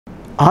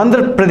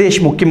ఆంధ్రప్రదేశ్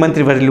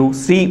ముఖ్యమంత్రి వర్యులు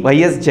శ్రీ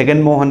వైఎస్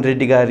జగన్మోహన్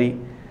రెడ్డి గారి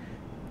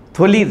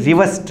తొలి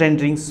రివర్స్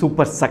టెండరింగ్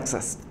సూపర్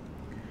సక్సెస్.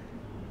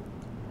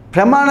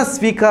 ప్రమాణ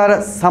స్వీకార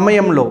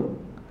సమయంలో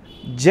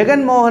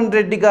జగన్మోహన్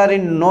రెడ్డి గారి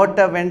నోట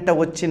వెంట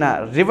వచ్చిన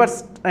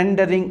రివర్స్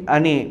టెండరింగ్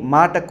అనే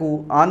మాటకు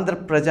ఆంధ్ర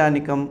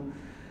ప్రజానికం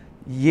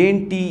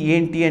ఏంటి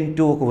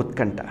అంటూ ఒక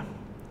ఉత్కంఠ.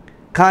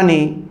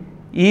 కానీ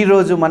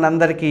ఈరోజు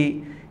మనందరికీ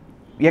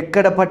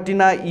ఎక్కడ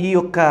పట్టినా ఈ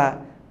యొక్క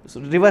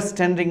రివర్స్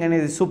టెండరింగ్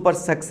అనేది సూపర్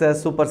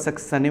సక్సెస్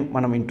అని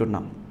మనం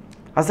వింటున్నాం.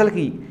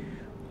 అసలుకి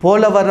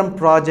పోలవరం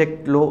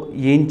ప్రాజెక్ట్లో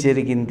ఏం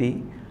జరిగింది,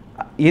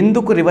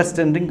 ఎందుకు రివర్స్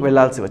టెండరింగ్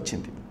వెళ్ళాల్సి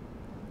వచ్చింది?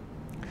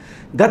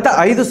 గత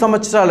 5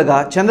 సంవత్సరాలుగా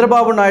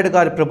చంద్రబాబు నాయుడు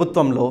గారి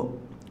ప్రభుత్వంలో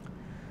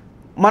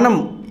మనం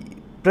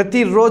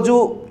ప్రతిరోజు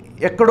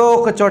ఎక్కడో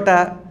ఒక చోట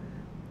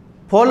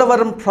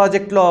పోలవరం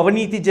ప్రాజెక్టులో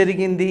అవినీతి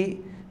జరిగింది,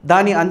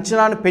 దాని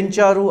అంచనాను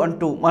పెంచారు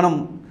అంటూ మనం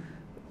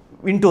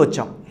వింటూ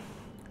వచ్చాం.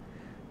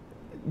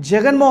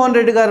 జగన్మోహన్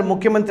రెడ్డి గారు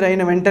ముఖ్యమంత్రి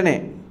అయిన వెంటనే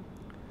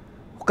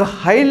ఒక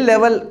హై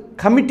లెవెల్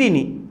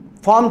కమిటీని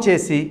ఫామ్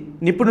చేసి,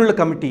 నిపుణుల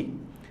కమిటీ,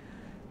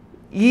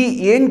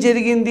 ఏం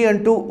జరిగింది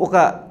అంటూ ఒక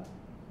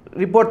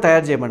రిపోర్ట్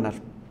తయారు చేయమన్నారు.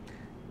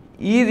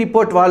 ఈ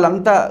రిపోర్ట్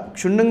వాళ్ళంతా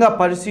క్షుణ్ణంగా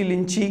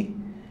పరిశీలించి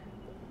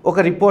ఒక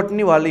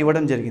రిపోర్ట్ని వాళ్ళు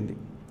ఇవ్వడం జరిగింది.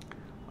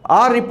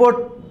 ఆ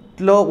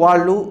రిపోర్ట్లో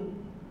వాళ్ళు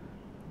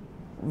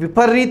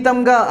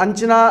విపరీతంగా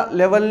అంచనా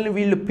లెవెల్ని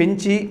వీళ్ళు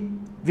పెంచి,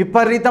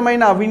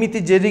 విపరీతమైన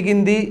అవినీతి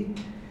జరిగింది,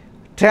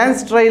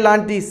 ట్రాన్స్ట్రై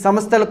లాంటి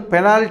సంస్థలకు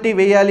పెనాల్టీ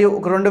వేయాలి,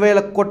 ఒక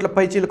 2,000 కోట్ల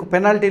పైచీలకు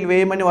పెనాల్టీలు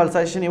వేయమని వాళ్ళు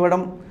సజెషన్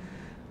ఇవ్వడం.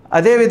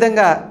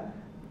 అదేవిధంగా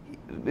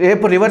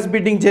రేపు రివర్స్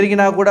బిడ్డింగ్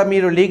జరిగినా కూడా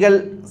మీరు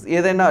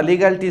ఏదైనా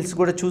లీగాలిటీస్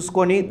కూడా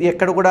చూసుకొని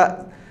ఎక్కడ కూడా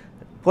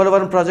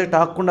పోలవరం ప్రాజెక్ట్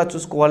ఆగకుండా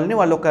చూసుకోవాలని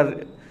వాళ్ళు ఒక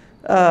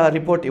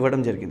రిపోర్ట్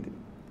ఇవ్వడం జరిగింది.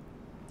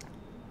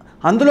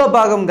 అందులో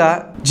భాగంగా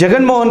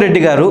జగన్మోహన్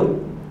రెడ్డి గారు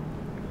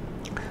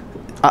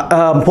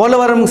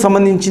పోలవరం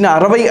సంబంధించిన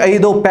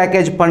 65వ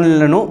ప్యాకేజ్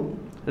పనులను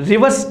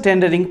రివర్స్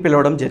టెండరింగ్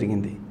పిలవడం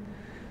జరిగింది.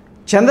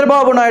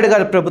 చంద్రబాబు నాయుడు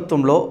గారి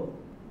ప్రభుత్వంలో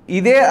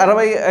ఇదే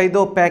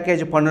 65వ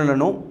ప్యాకేజ్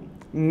పనులను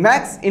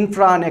మ్యాక్స్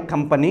ఇన్ఫ్రా అనే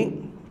కంపెనీ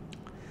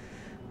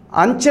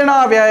అంచనా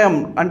వ్యయం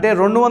అంటే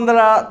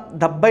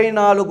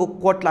 274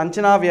 కోట్ల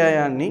అంచనా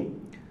వ్యయాన్ని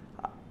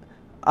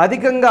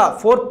అధికంగా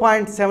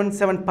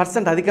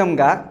 4.77%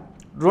 అధికంగా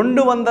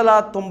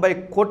 290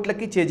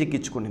 కోట్లకి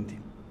చేజిక్కించుకునింది.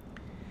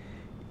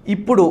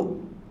 ఇప్పుడు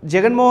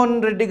జగన్మోహన్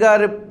రెడ్డి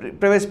గారు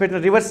ప్రవేశపెట్టిన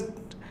రివర్స్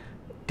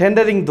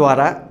టెండరింగ్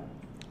ద్వారా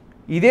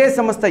ఇదే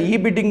సంస్థ ఈ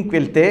బిడ్డింగ్కి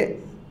వెళ్తే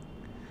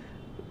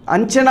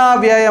అంచనా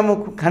వ్యయము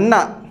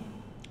కన్నా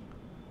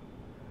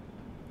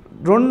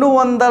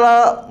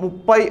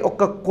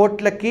 231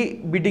 కోట్లకి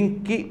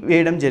బిడ్డింగ్కి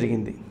వేయడం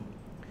జరిగింది.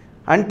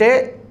 అంటే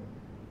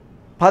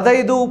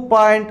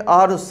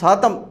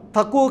 15.6%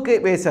 తక్కువకి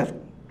వేశారు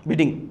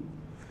బిడ్డింగ్.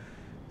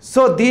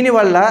 సో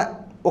దీనివల్ల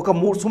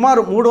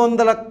సుమారు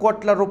 300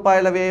 కోట్ల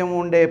రూపాయల వ్యయం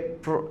ఉండే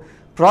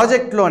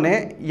ప్రాజెక్టులోనే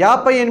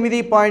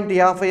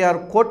 58.56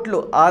 కోట్లు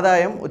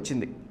ఆదాయం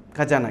వచ్చింది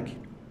ఖజానాకి.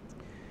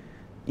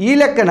 ఈ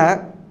లెక్కన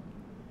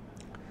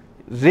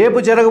రేపు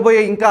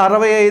జరగబోయే ఇంకా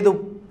 65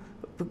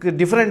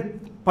 డిఫరెంట్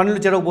పనులు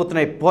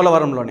జరగబోతున్నాయి.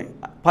 పోలవరంలోనే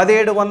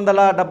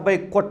 1770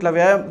 కోట్ల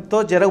వ్యయంతో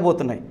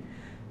జరగబోతున్నాయి.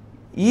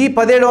 ఈ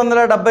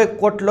 1770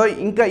 కోట్లలో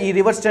ఇంకా ఈ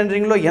రివర్స్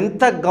టెండరింగ్లో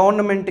ఎంత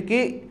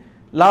గవర్నమెంట్కి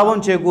లాభం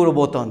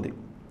చేకూరబోతోంది?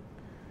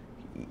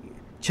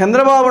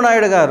 చంద్రబాబు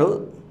నాయుడు గారు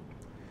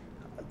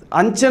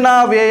అంచనా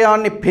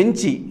వ్యయాన్ని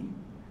పెంచి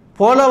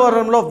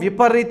పోలవరంలో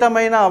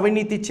విపరీతమైన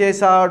అవినీతి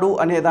చేశాడు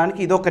అనేదానికి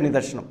ఇదొక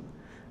నిదర్శనం.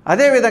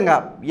 అదేవిధంగా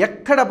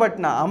ఎక్కడ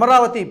పట్టిన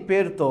అమరావతి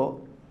పేరుతో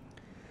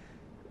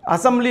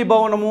అసెంబ్లీ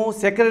భవనము,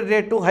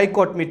 సెక్రటరియట్,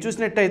 హైకోర్టు మీరు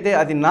చూసినట్టయితే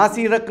అది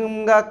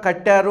నాసిరకంగా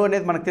కట్టారు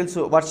అనేది మనకు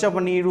తెలుసు. వర్షపు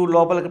నీరు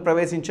లోపలికి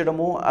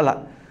ప్రవేశించడము, అలా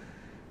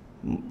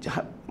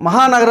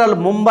మహానగరాలు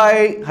ముంబై,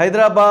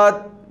 హైదరాబాద్,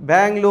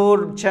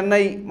 బెంగళూరు,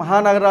 చెన్నై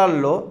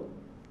మహానగరాల్లో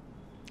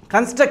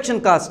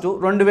కన్స్ట్రక్షన్ కాస్టు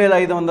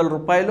 2,500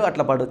 రూపాయలు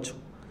అట్లా పడవచ్చు.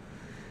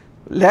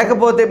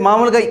 లేకపోతే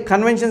మామూలుగా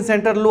కన్వెన్షన్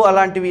సెంటర్లు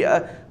అలాంటివి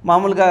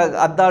మామూలుగా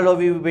అద్దాలు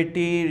అవి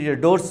పెట్టి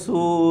డోర్స్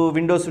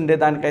విండోస్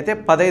ఉండేదానికైతే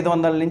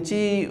 1,500 నుంచి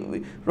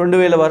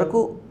 2,000 వరకు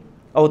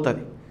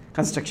అవుతుంది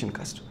కన్స్ట్రక్షన్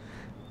కాస్ట్.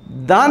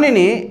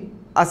 దానిని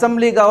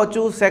అసెంబ్లీ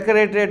కావచ్చు,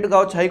 సెక్రటరియట్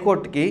కావచ్చు,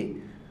 హైకోర్టుకి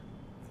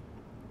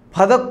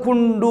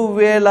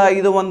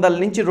 11,500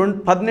 నుంచి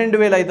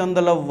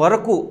 12,500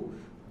 వరకు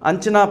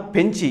అంచనా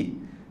పెంచి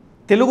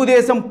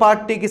తెలుగుదేశం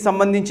పార్టీకి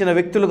సంబంధించిన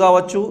వ్యక్తులు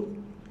కావచ్చు,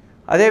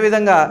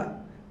 అదేవిధంగా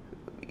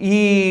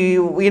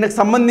ఈయనకు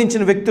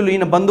సంబంధించిన వ్యక్తులు,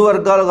 ఈయన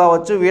బంధువర్గాలు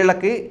కావచ్చు,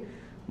 వీళ్ళకి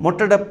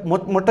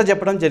ముట్ట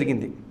చెప్పడం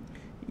జరిగింది.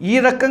 ఈ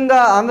రకంగా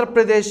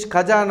ఆంధ్రప్రదేశ్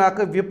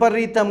ఖజానాకు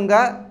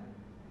విపరీతంగా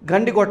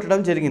గండి కొట్టడం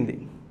జరిగింది.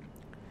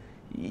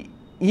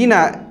 ఈయన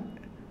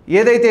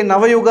ఏదైతే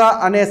నవయుగ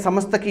అనే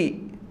సంస్థకి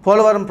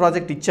పోలవరం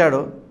ప్రాజెక్ట్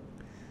ఇచ్చాడో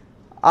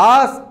ఆ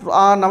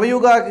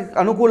నవయుగకి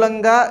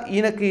అనుకూలంగా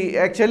ఈయనకి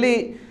యాక్చువల్లీ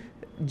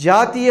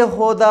జాతీయ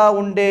హోదా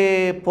ఉండే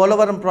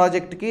పోలవరం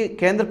ప్రాజెక్టుకి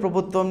కేంద్ర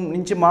ప్రభుత్వం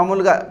నుంచి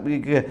మామూలుగా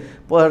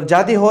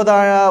జాతీయ హోదా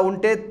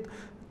ఉంటే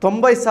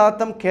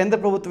 90% కేంద్ర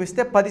ప్రభుత్వం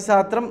ఇస్తే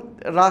 10%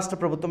 రాష్ట్ర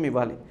ప్రభుత్వం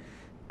ఇవ్వాలి.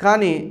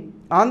 కానీ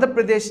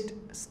ఆంధ్రప్రదేశ్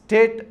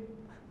స్టేట్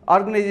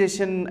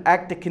ఆర్గనైజేషన్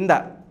యాక్ట్ కింద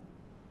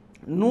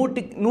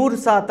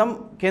 100%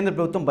 కేంద్ర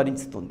ప్రభుత్వం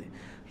భరిస్తుంది.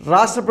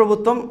 రాష్ట్ర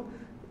ప్రభుత్వం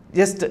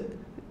జస్ట్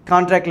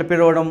కాంట్రాక్ట్లు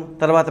పిలవడం,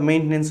 తర్వాత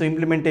మెయింటెనెన్స్,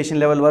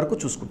 ఇంప్లిమెంటేషన్ లెవెల్ వరకు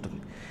చూసుకుంటుంది.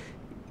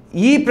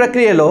 ఈ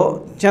ప్రక్రియలో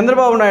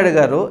చంద్రబాబు నాయుడు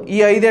గారు ఈ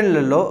 5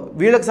 ఏళ్లలో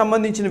వీళ్ళకి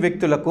సంబంధించిన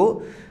వ్యక్తులకు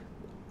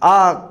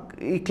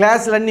ఈ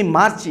క్లాసులన్నీ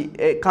మార్చి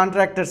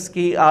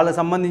కాంట్రాక్టర్స్కి వాళ్ళకి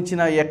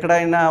సంబంధించిన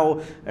ఎక్కడైనా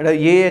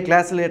ఏ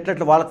క్లాసులు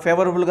ఎట్లా వాళ్ళకి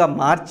ఫేవరబుల్గా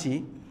మార్చి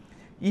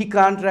ఈ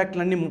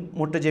కాంట్రాక్ట్లన్నీ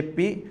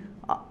ముట్టజెప్పి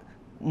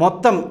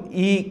మొత్తం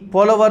ఈ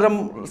పోలవరం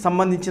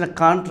సంబంధించిన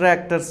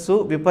కాంట్రాక్టర్స్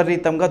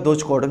విపరీతంగా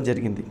దోచుకోవడం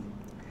జరిగింది.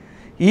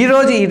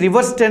 ఈరోజు ఈ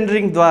రివర్స్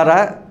టెండరింగ్ ద్వారా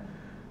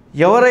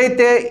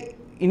ఎవరైతే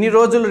ఇన్ని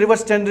రోజులు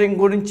రివర్స్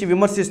టెండరింగ్ గురించి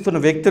విమర్శిస్తున్న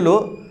వ్యక్తులు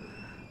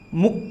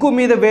ముక్కు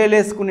మీద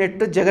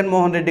వేలేసుకునేట్టు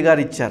జగన్మోహన్ రెడ్డి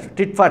గారు ఇచ్చారు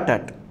టిట్ ఫార్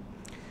టాట్.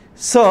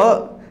 సో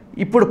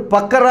ఇప్పుడు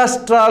పక్క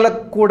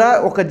రాష్ట్రాలకు కూడా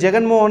ఒక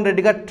జగన్మోహన్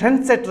రెడ్డి గారు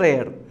ట్రెండ్ సెటర్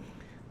అయ్యాడు.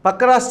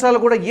 పక్క రాష్ట్రాలు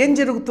కూడా ఏం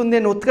జరుగుతుంది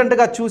అని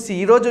ఉత్కంఠగా చూసి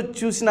ఈరోజు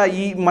చూసిన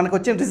ఈ మనకు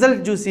వచ్చిన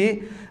రిజల్ట్ చూసి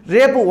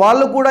రేపు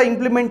వాళ్ళు కూడా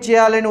ఇంప్లిమెంట్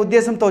చేయాలనే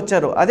ఉద్దేశంతో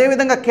వచ్చారు.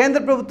 అదేవిధంగా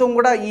కేంద్ర ప్రభుత్వం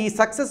కూడా ఈ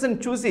సక్సెస్ని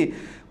చూసి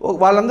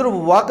వాళ్ళందరూ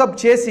వాకప్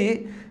చేసి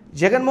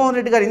జగన్మోహన్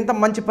రెడ్డి గారు ఇంత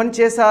మంచి పని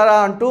చేశారా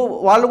అంటూ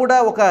వాళ్ళు కూడా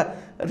ఒక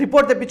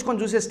రిపోర్ట్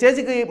తెప్పించుకొని చూసే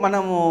స్టేజ్కి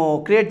మనము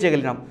క్రియేట్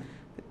చేయగలిగినాం.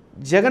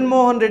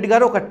 జగన్మోహన్ రెడ్డి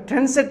గారు ఒక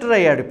ట్రెండ్ సెటర్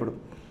అయ్యాడు ఇప్పుడు.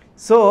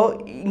 సో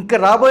ఇంకా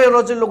రాబోయే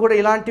రోజుల్లో కూడా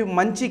ఇలాంటి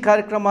మంచి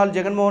కార్యక్రమాలు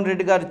జగన్మోహన్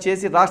రెడ్డి గారు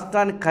చేసి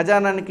రాష్ట్రానికి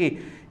ఖజానానికి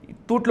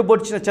తూట్లు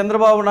పొడిచిన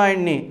చంద్రబాబు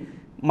నాయుడిని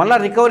మళ్ళీ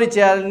రికవరీ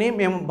చేయాలని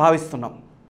మేము భావిస్తున్నాం.